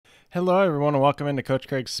Hello everyone and welcome into Coach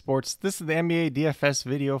Craig's Sports. This is the NBA DFS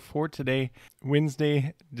video for today,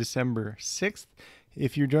 Wednesday, December 6th.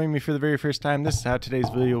 If you're joining me for the very first time, this is how today's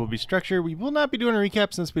video will be structured. We will not be doing a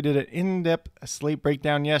recap since we did an in-depth slate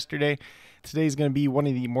breakdown yesterday. Today's going to be one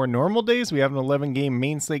of the more normal days. We have an 11-game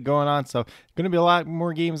main slate going on, so going to be a lot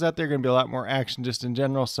more games out there, going to be a lot more action just in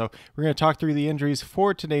general. So we're going to talk through the injuries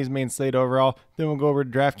for today's main slate overall. Then we'll go over to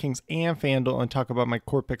DraftKings and FanDuel and talk about my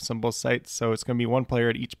core picks on both sites. So it's going to be one player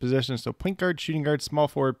at each position. So point guard, shooting guard, small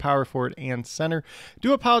forward, power forward, and center.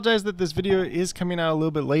 Do apologize that this video is coming out a little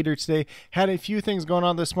bit later today. Had a few things going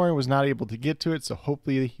on this morning, was not able to get to it. So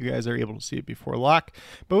hopefully you guys are able to see it before lock.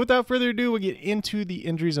 But without further ado, we'll get into the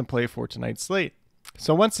injuries and play for tonight's slate.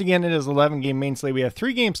 So once again, it is 11-game main slate. We have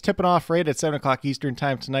 3 games tipping off right at 7 o'clock Eastern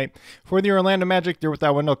time tonight. For the Orlando Magic, they're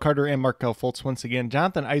without Wendell Carter and Markelle Fultz once again.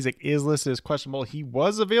 Jonathan Isaac is listed as questionable. He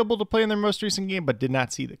was available to play in their most recent game, but did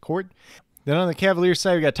not see the court. Then on the Cavaliers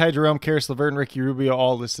side, we got Ty Jerome, Karis LeVert, and Ricky Rubio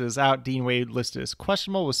all listed as out. Dean Wade listed as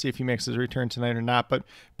questionable. We'll see if he makes his return tonight or not. But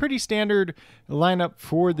pretty standard lineup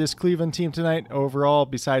for this Cleveland team tonight overall,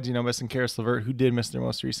 besides, missing Karis LeVert, who did miss their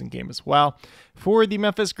most recent game as well. For the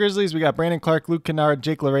Memphis Grizzlies, we got Brandon Clark, Luke Kennard,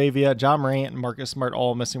 Jake LaRavia, John Morant, and Marcus Smart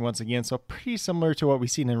all missing once again. So pretty similar to what we've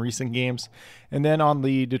seen in recent games. And then on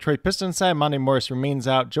the Detroit Pistons side, Monte Morris remains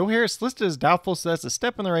out. Joe Harris listed as doubtful, so that's a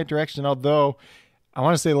step in the right direction, although I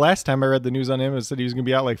want to say the last time I read the news on him, it said he was going to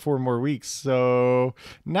be out like 4 more weeks. So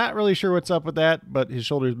not really sure what's up with that, but his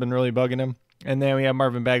shoulder's been really bugging him. And then we have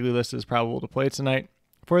Marvin Bagley listed as probable to play tonight.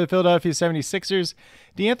 For the Philadelphia 76ers,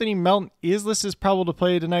 DeAnthony Melton is listed as probable to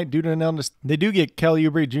play tonight due to an illness. They do get Kelly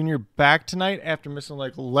Oubre Jr. back tonight after missing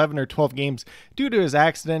like 11 or 12 games due to his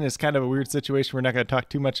accident. It's kind of a weird situation. We're not going to talk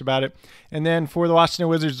too much about it. And then for the Washington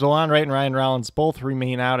Wizards, DeLon Wright and Ryan Rollins both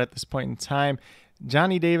remain out at this point in time.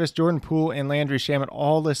 Johnny Davis, Jordan Poole, and Landry Shamet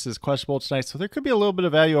all listed as questionable tonight, so there could be a little bit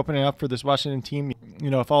of value opening up for this Washington team.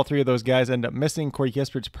 If all 3 of those guys end up missing, Corey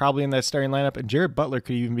Kispert's probably in that starting lineup, and Jared Butler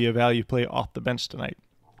could even be a value play off the bench tonight.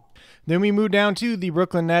 Then we move down to the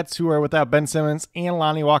Brooklyn Nets, who are without Ben Simmons and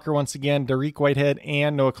Lonnie Walker once again. Dariq Whitehead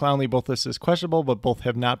and Noah Clowney both listed as questionable, but both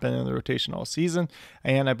have not been in the rotation all season.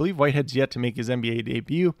 And I believe Whitehead's yet to make his NBA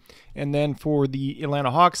debut. And then for the Atlanta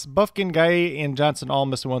Hawks, Bufkin, Gaye, and Johnson all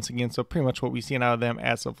missing once again, so pretty much what we've seen out of them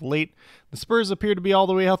as of late. The Spurs appear to be all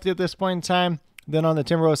the way healthy at this point in time. Then on the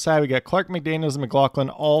Timberwolves side, we got Clark, McDaniels, and McLaughlin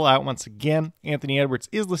all out once again. Anthony Edwards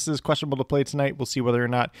is listed as questionable to play tonight. We'll see whether or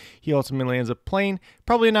not he ultimately ends up playing.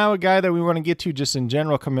 Probably not a guy that we want to get to just in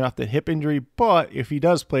general coming off the hip injury, but if he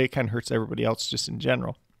does play, it kind of hurts everybody else just in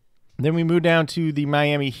general. Then we move down to the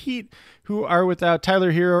Miami Heat, who are without Tyler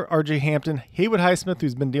Hero, RJ Hampton, Haywood Highsmith,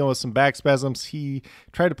 who's been dealing with some back spasms. He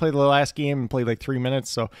tried to play the last game and played like 3 minutes,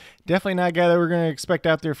 so definitely not a guy that we're going to expect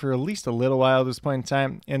out there for at least a little while at this point in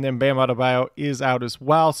time. And then Bam Adebayo is out as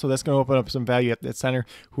well, so that's going to open up some value at that center.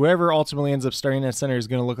 Whoever ultimately ends up starting at center is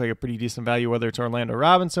going to look like a pretty decent value, whether it's Orlando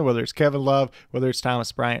Robinson, whether it's Kevin Love, whether it's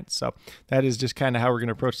Thomas Bryant. So that is just kind of how we're going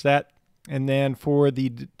to approach that. And then for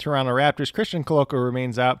the Toronto Raptors, Christian Koloko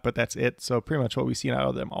remains out, but that's it. So pretty much what we've seen out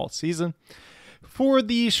of them all season. For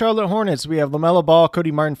the Charlotte Hornets, we have LaMelo Ball,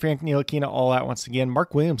 Cody Martin, Frank Ntilikina all out once again.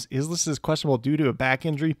 Mark Williams is listed as questionable due to a back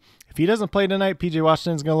injury. If he doesn't play tonight, PJ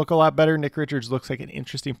Washington's going to look a lot better. Nick Richards looks like an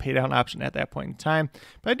interesting paydown option at that point in time.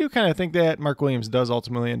 But I do kind of think that Mark Williams does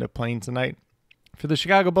ultimately end up playing tonight. For the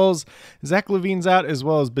Chicago Bulls, Zach LaVine's out, as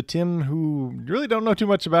well as Batum, who really don't know too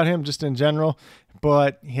much about him just in general,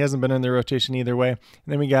 but he hasn't been in the rotation either way. And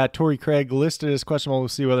then we got Torrey Craig listed as questionable. We'll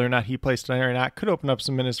see whether or not he plays tonight or not. Could open up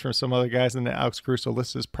some minutes for some other guys, and then Alex Caruso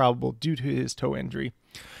listed as probable due to his toe injury.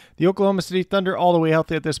 The Oklahoma City Thunder all the way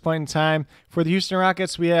healthy at this point in time. For the Houston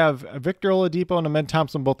Rockets, we have Victor Oladipo and Ahmed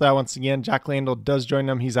Thompson both out once again. Jack Landale does join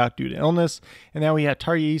them. He's out due to illness. And then we have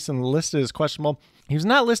Tari Eason listed as questionable. He was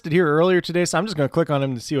not listed here earlier today, so I'm just going to click on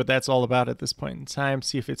him to see what that's all about at this point in time,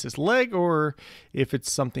 see if it's his leg or if it's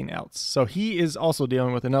something else. So he is also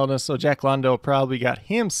dealing with an illness, so Jack Landale probably got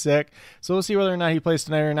him sick. So we'll see whether or not he plays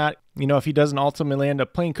tonight or not. If he doesn't ultimately end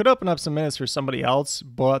up playing, could open up some minutes for somebody else,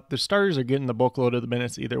 but the starters are getting the bulk load of the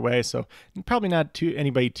minutes either way, so probably not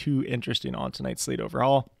anybody too interesting on tonight's slate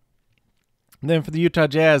overall. And then for the Utah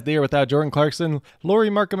Jazz, they are without Jordan Clarkson,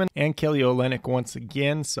 Lauri Markkanen, and Kelly Olynyk once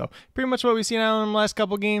again. So pretty much what we've seen out of them the last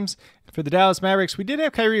couple games. For the Dallas Mavericks, we did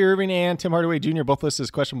have Kyrie Irving and Tim Hardaway Jr. both listed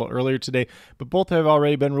as questionable earlier today, but both have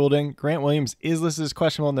already been ruled in. Grant Williams is listed as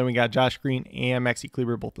questionable, and then we got Josh Green and Maxi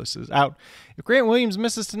Kleber both listed as out. If Grant Williams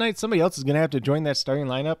misses tonight, somebody else is going to have to join that starting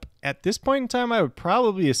lineup. At this point in time, I would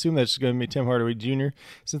probably assume that's going to be Tim Hardaway Jr.,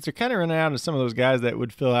 since they're kind of running out of some of those guys that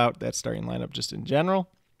would fill out that starting lineup just in general.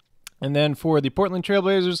 And then for the Portland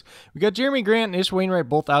Trailblazers, we got Jeremy Grant and Ish Wainwright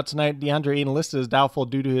both out tonight. DeAndre Ayton listed as doubtful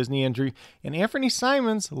due to his knee injury. And Anthony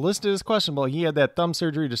Simons listed as questionable. He had that thumb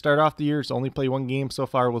surgery to start off the year. He's only played one game so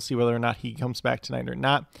far. We'll see whether or not he comes back tonight or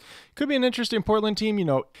not. Could be an interesting Portland team. You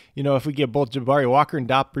know, if we get both Jabari Walker and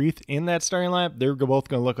Dop Breath in that starting lineup, they're both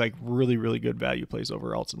going to look like really, really good value plays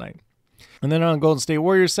overall tonight. And then on the Golden State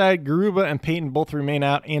Warriors side, Garuba and Payton both remain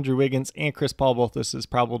out. Andrew Wiggins and Chris Paul both this is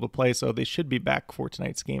probable to play, so they should be back for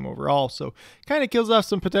tonight's game overall. So kind of kills off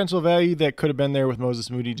some potential value that could have been there with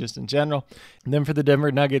Moses Moody just in general. And then for the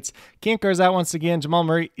Denver Nuggets, Cam Carr's out once again. Jamal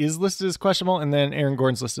Murray is listed as questionable, and then Aaron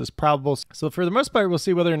Gordon's listed as probable. So for the most part, we'll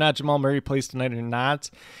see whether or not Jamal Murray plays tonight or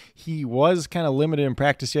not. He was kind of limited in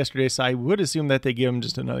practice yesterday, so I would assume that they give him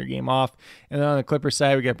just another game off. And then on the Clippers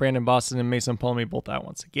side, we got Brandon Boston and Mason Plumlee both out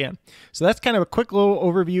once again. So that's kind of a quick little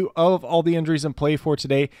overview of all the injuries in play for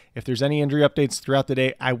today. If there's any injury updates throughout the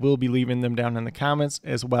day, I will be leaving them down in the comments,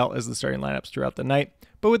 as well as the starting lineups throughout the night.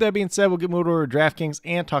 But with that being said, we'll get moved over to DraftKings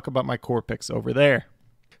and talk about my core picks over there.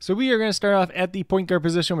 So we are going to start off at the point guard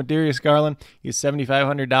position with Darius Garland. He's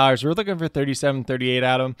 $7,500. We're looking for 37-38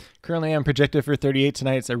 out of him. Currently, I'm projected for 38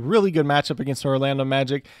 tonight. It's a really good matchup against Orlando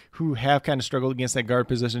Magic, who have kind of struggled against that guard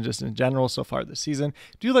position just in general so far this season.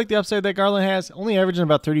 Do you like the upside that Garland has? Only averaging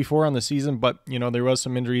about 34 on the season, but you know there was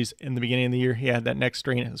some injuries in the beginning of the year. He had that neck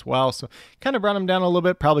strain as well, so kind of brought him down a little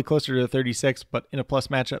bit, probably closer to 36, but in a plus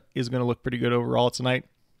matchup is going to look pretty good overall tonight.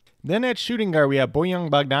 Then at shooting guard, we have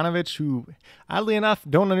Bojan Bogdanovic, who, oddly enough,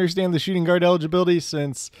 don't understand the shooting guard eligibility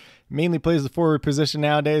since mainly plays the forward position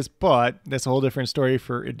nowadays, but that's a whole different story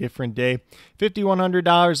for a different day.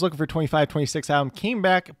 $5,100, looking for 25-26 out of him. Came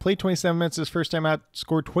back, played 27 minutes his first time out,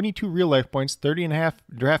 scored 22 real-life points, 30.5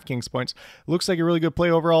 DraftKings points. Looks like a really good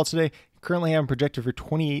play overall today. Currently have him projected for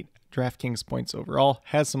 28 DraftKings points overall.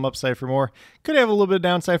 Has some upside for more. Could have a little bit of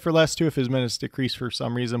downside for less too if his minutes decrease for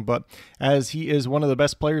some reason, but as he is one of the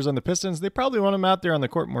best players on the Pistons, they probably want him out there on the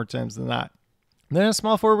court more times than not. Then a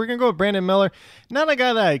small forward, we're going to go with Brandon Miller. Not a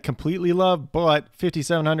guy that I completely love, but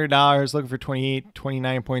 $5,700, looking for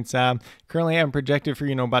 29 points out. Currently having projected for,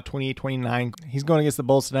 about 28, 29. He's going against the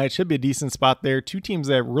Bulls tonight. Should be a decent spot there. Two teams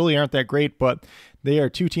that really aren't that great, but they are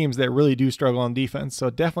two teams that really do struggle on defense. So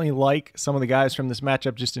definitely like some of the guys from this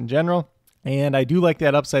matchup just in general. And I do like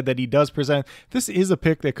that upside that he does present. This is a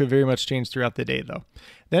pick that could very much change throughout the day, though.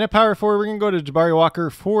 Then at power forward, we're going to go to Jabari Walker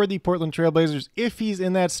for the Portland Trailblazers. If he's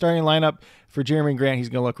in that starting lineup for Jeremy Grant, he's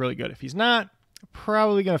going to look really good. If he's not,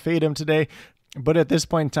 probably going to fade him today. But at this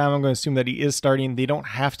point in time, I'm going to assume that he is starting. They don't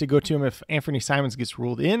have to go to him if Anthony Simons gets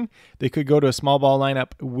ruled in. They could go to a small ball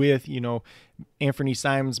lineup with, Anthony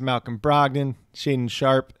Simons, Malcolm Brogdon, Shaedon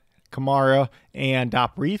Sharpe, Kamara, and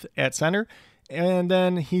Dop Breath at center. And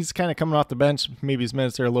then he's kind of coming off the bench. Maybe his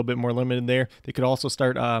minutes are a little bit more limited there. They could also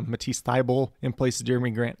start Matisse Thybulle in place of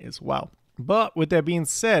Jeremy Grant as well. But with that being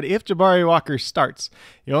said, if Jabari Walker starts,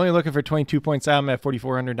 you're only looking for 22 points out of him at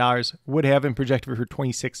 $4,400. Would have him projected for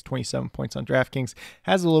 26, 27 points on DraftKings.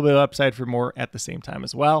 Has a little bit of upside for more at the same time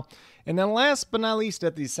as well. And then last but not least,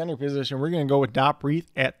 at the center position, we're going to go with Dop Breath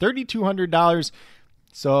at $3,200.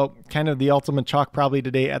 So kind of the ultimate chalk probably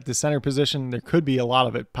today at the center position. There could be a lot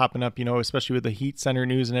of it popping up, especially with the Heat center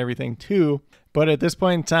news and everything too. But at this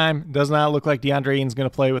point in time, does not look like DeAndre Ayton's going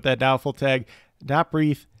to play with that doubtful tag. Dop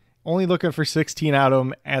Breath, only looking for 16 out of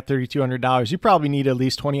him at $3,200. You probably need at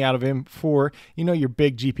least 20 out of him for, your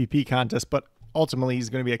big GPP contest. But ultimately, he's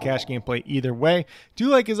going to be a cash game play either way. Do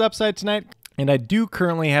like his upside tonight. And I do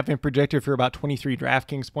currently have him projected for about 23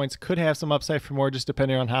 DraftKings points. Could have some upside for more just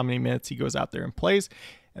depending on how many minutes he goes out there and plays.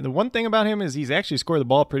 And the one thing about him is he's actually scored the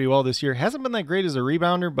ball pretty well this year. Hasn't been that great as a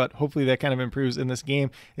rebounder, but hopefully that kind of improves in this game.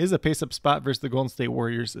 It is a pace-up spot versus the Golden State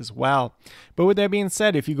Warriors as well. But with that being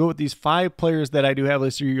said, if you go with these 5 players that I do have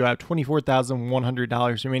listed, you have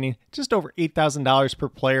 $24,100 remaining, just over $8,000 per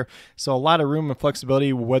player. So a lot of room and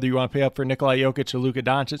flexibility, whether you want to pay up for Nikola Jokic or Luka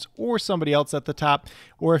Doncic or somebody else at the top,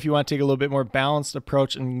 or if you want to take a little bit more balanced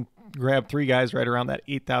approach and grab 3 guys right around that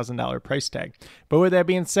 $8,000 price tag. But with that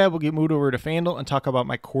being said, we'll get moved over to FanDuel and talk about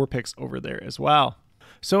my core picks over there as well.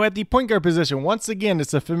 So at the point guard position, once again,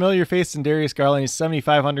 it's a familiar face in Darius Garland. He's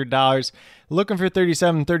 $7,500. Looking for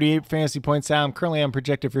 37, 38 fantasy points out. Currently, I'm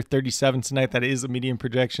projected for 37 tonight. That is a median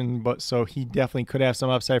projection, but so he definitely could have some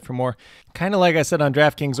upside for more. Kind of like I said on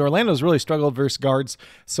DraftKings, Orlando's really struggled versus guards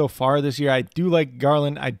so far this year. I do like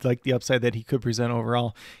Garland. I like the upside that he could present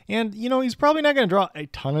overall. And, he's probably not going to draw a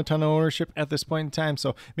ton of ownership at this point in time.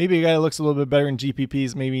 So maybe a guy that looks a little bit better in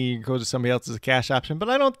GPPs, maybe go to somebody else as a cash option. But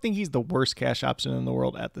I don't think he's the worst cash option in the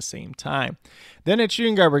world at the same time. Then at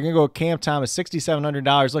shooting guard, we're going to go with Cam Thomas,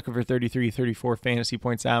 $6,700, looking for 33, 234 fantasy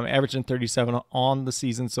points out, averaging 37 on the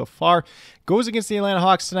season so far. Goes against the Atlanta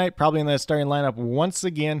Hawks tonight, probably in that starting lineup once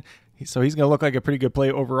again. So he's going to look like a pretty good play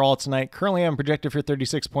overall tonight. Currently, I'm projected for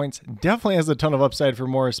 36 points. Definitely has a ton of upside for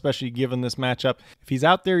more, especially given this matchup. If he's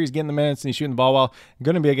out there, he's getting the minutes, and he's shooting the ball well,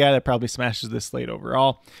 going to be a guy that probably smashes this slate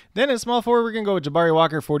overall. Then at small forward, we're going to go with Jabari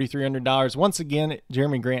Walker, $4,300. Once again,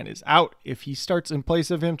 Jeremy Grant is out. If he starts in place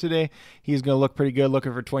of him today, he's going to look pretty good,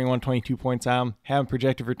 looking for 21, 22 points out. Have him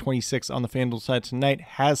projected for 26 on the FanDuel side tonight.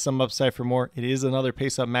 Has some upside for more. It is another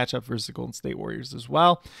pace-up matchup versus the Golden State Warriors as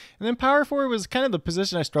well. And then power forward was kind of the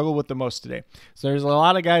position I struggled with the most today. So there's a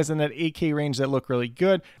lot of guys in that 8K range that look really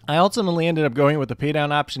good. I ultimately ended up going with the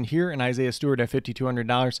paydown option here and Isaiah Stewart at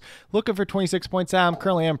 $5,200. Looking for 26 points out.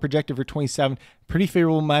 Currently I'm projected for 27. Pretty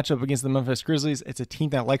favorable matchup against the Memphis Grizzlies. It's a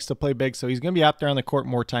team that likes to play big, so he's going to be out there on the court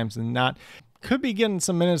more times than not. Could be getting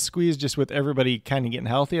some minutes squeezed just with everybody kind of getting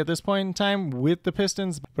healthy at this point in time with the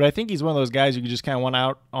Pistons. But I think he's one of those guys you just kind of want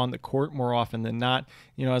out on the court more often than not.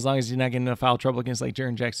 You know, as long as you're not getting into foul trouble against like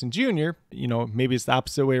Jaren Jackson Jr., you know, maybe it's the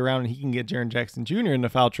opposite way around and he can get Jaren Jackson Jr. into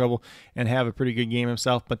foul trouble and have a pretty good game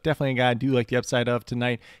himself. But definitely a guy I do like the upside of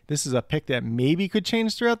tonight. This is a pick that maybe could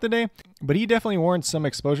change throughout the day, but he definitely warrants some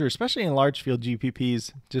exposure, especially in large field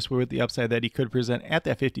GPPs, just with the upside that he could present at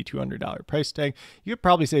that $5,200 price tag. You could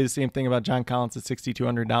probably say the same thing about John Collins at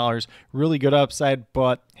 $6,200. Really good upside,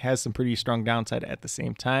 but has some pretty strong downside at the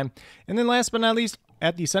same time. And then last but not least,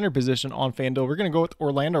 at the center position on FanDuel, we're going to go with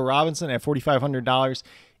Orlando Robinson at $4,500.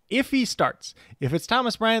 If he starts, if it's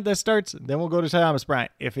Thomas Bryant that starts, then we'll go to Thomas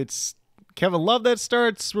Bryant. If it's Kevin Love that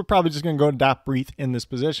starts, we're probably just going to go to Dot Breath in this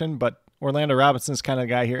position, but Orlando Robinson's kind of the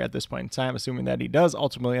guy here at this point in time, assuming that he does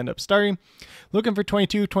ultimately end up starting. Looking for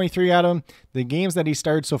 22, 23 out of him. The games that he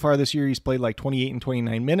started so far this year, he's played like 28 and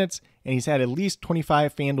 29 minutes, and he's had at least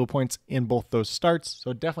 25 FanDuel points in both those starts.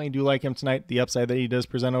 So definitely do like him tonight, the upside that he does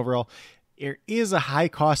present overall. There is a high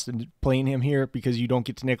cost in playing him here because you don't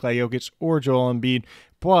get to Nikola Jokic or Joel Embiid,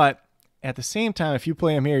 but at the same time, if you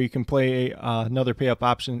play him here, you can play another pay-up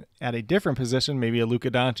option at a different position, maybe a Luka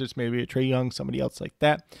Doncic, maybe a Trae Young, somebody else like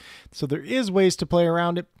that. So there is ways to play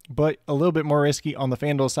around it, but a little bit more risky on the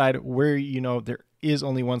FanDuel side where, you know, there is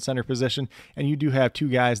only one center position, and you do have two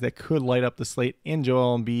guys that could light up the slate in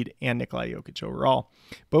Joel Embiid and Nikola Jokic overall.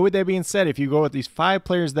 But with that being said, if you go with these 5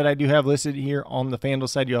 players that I do have listed here on the FanDuel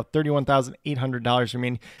side, you have $31,800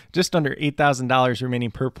 remaining, just under $8,000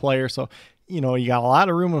 remaining per player. So, you know, you got a lot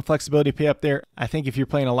of room and flexibility to pay up there. I think if you're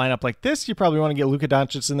playing a lineup like this, you probably want to get Luka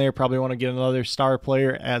Doncic in there, probably want to get another star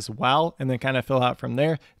player as well, and then kind of fill out from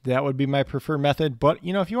there. That would be my preferred method. But,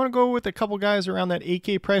 you know, if you want to go with a couple guys around that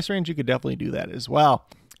 8K price range, you could definitely do that as well.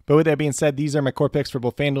 But with that being said, these are my core picks for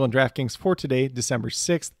both FanDuel and DraftKings for today, December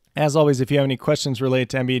 6th. As always, if you have any questions related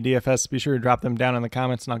to NBA DFS, be sure to drop them down in the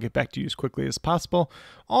comments and I'll get back to you as quickly as possible.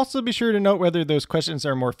 Also, be sure to note whether those questions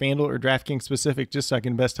are more FanDuel or DraftKings specific, just so I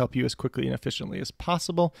can best help you as quickly and efficiently as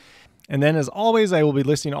possible. And then, as always, I will be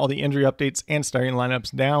listing all the injury updates and starting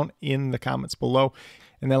lineups down in the comments below.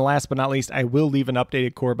 And then last but not least, I will leave an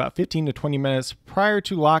updated core about 15 to 20 minutes prior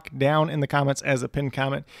to lock down in the comments as a pinned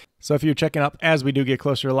comment. So if you're checking up as we do get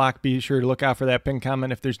closer to lock, be sure to look out for that pinned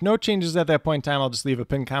comment. If there's no changes at that point in time, I'll just leave a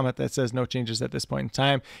pinned comment that says no changes at this point in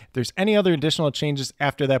time. If there's any other additional changes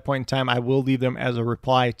after that point in time, I will leave them as a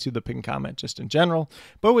reply to the pinned comment just in general.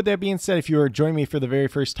 But with that being said, if you are joining me for the very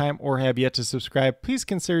first time or have yet to subscribe, please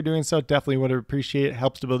consider doing so. Definitely would appreciate it. It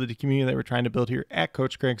helps to build the community that we're trying to build here at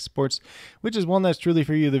Coach Craig Sports, which is one that's truly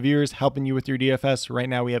for you, the viewers, helping you with your DFS. Right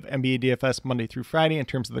now we have NBA DFS Monday through Friday in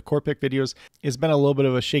terms of the core pick videos. It's been a little bit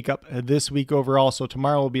of a shakeup this week overall. So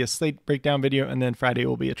tomorrow will be a slate breakdown video, and then Friday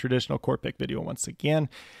will be a traditional core pick video once again.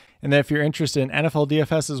 And then if you're interested in NFL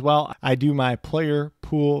DFS as well, I do my player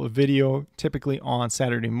pool video typically on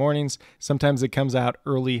Saturday mornings. Sometimes it comes out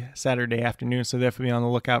early Saturday afternoon, so definitely be on the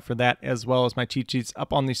lookout for that, as well as my cheat sheets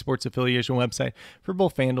up on the sports affiliation website for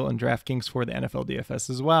both FanDuel and DraftKings for the NFL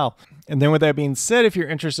DFS as well. And then with that being said, if you're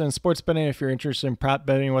interested in sports betting, if you're interested in prop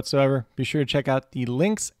betting whatsoever, be sure to check out the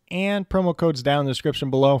links and promo codes down in the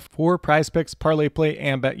description below for Prize Picks, Parlay Play,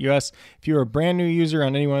 and BetUS. If you're a brand new user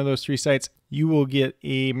on any one of those 3 sites, you will get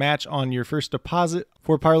a match on your first deposit.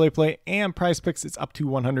 For Parlay Play and Prize Picks, it's up to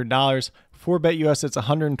 $100. For BetUS, it's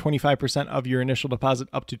 125% of your initial deposit,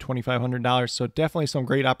 up to $2,500. So definitely some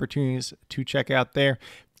great opportunities to check out there.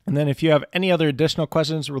 And then if you have any other additional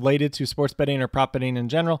questions related to sports betting or prop betting in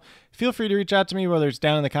general, feel free to reach out to me, whether it's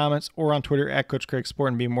down in the comments or on Twitter at Coach Craig Sport,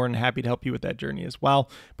 and be more than happy to help you with that journey as well.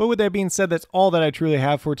 But with that being said, that's all that I truly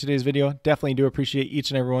have for today's video. Definitely do appreciate each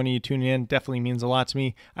and every one of you tuning in. Definitely means a lot to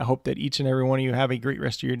me. I hope that each and every one of you have a great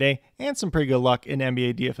rest of your day and some pretty good luck in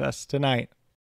NBA DFS tonight.